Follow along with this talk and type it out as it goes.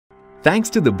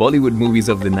Thanks to the Bollywood movies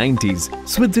of the 90s,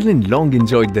 Switzerland long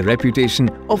enjoyed the reputation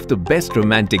of the best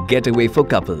romantic getaway for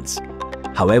couples.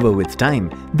 However, with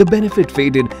time, the benefit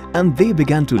faded and they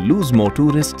began to lose more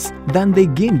tourists than they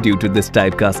gained due to this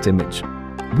typecast image.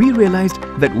 We realized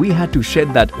that we had to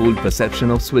shed that old perception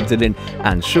of Switzerland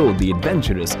and show the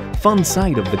adventurous, fun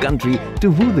side of the country to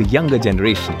woo the younger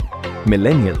generation,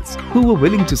 millennials, who were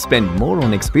willing to spend more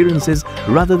on experiences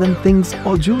rather than things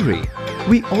or jewelry.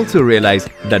 We also realized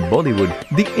that Bollywood,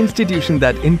 the institution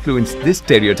that influenced this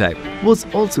stereotype, was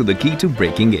also the key to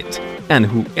breaking it. And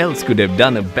who else could have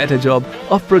done a better job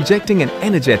of projecting an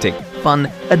energetic, fun,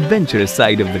 adventurous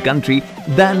side of the country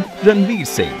than Ranveer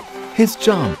Singh? His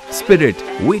charm, spirit,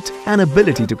 wit and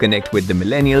ability to connect with the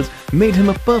millennials made him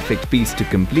a perfect piece to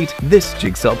complete this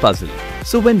jigsaw puzzle.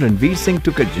 So when Ranveer Singh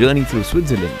took a journey through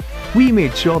Switzerland, we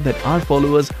made sure that our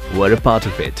followers were a part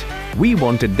of it. We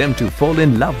wanted them to fall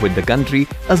in love with the country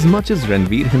as much as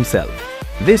Ranveer himself.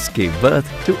 This gave birth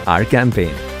to our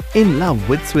campaign, In Love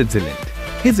with Switzerland.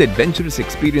 His adventurous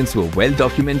experience were well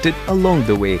documented along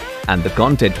the way and the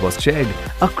content was shared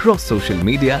across social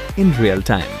media in real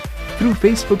time. Through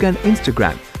Facebook and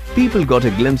Instagram, people got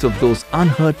a glimpse of those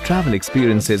unheard travel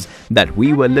experiences that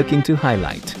we were looking to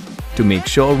highlight. To make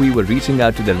sure we were reaching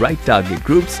out to the right target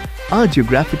groups, our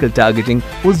geographical targeting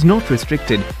was not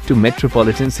restricted to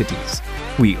metropolitan cities.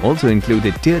 We also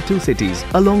included Tier 2 cities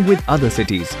along with other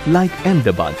cities like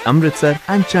Ahmedabad, Amritsar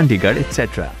and Chandigarh,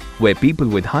 etc., where people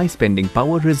with high spending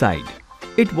power reside.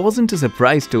 It wasn't a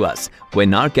surprise to us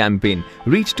when our campaign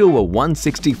reached over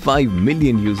 165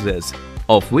 million users,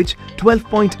 of which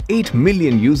 12.8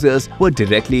 million users were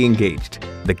directly engaged.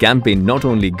 The campaign not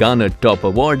only garnered top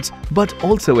awards but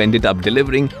also ended up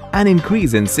delivering an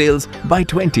increase in sales by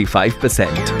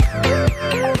 25%.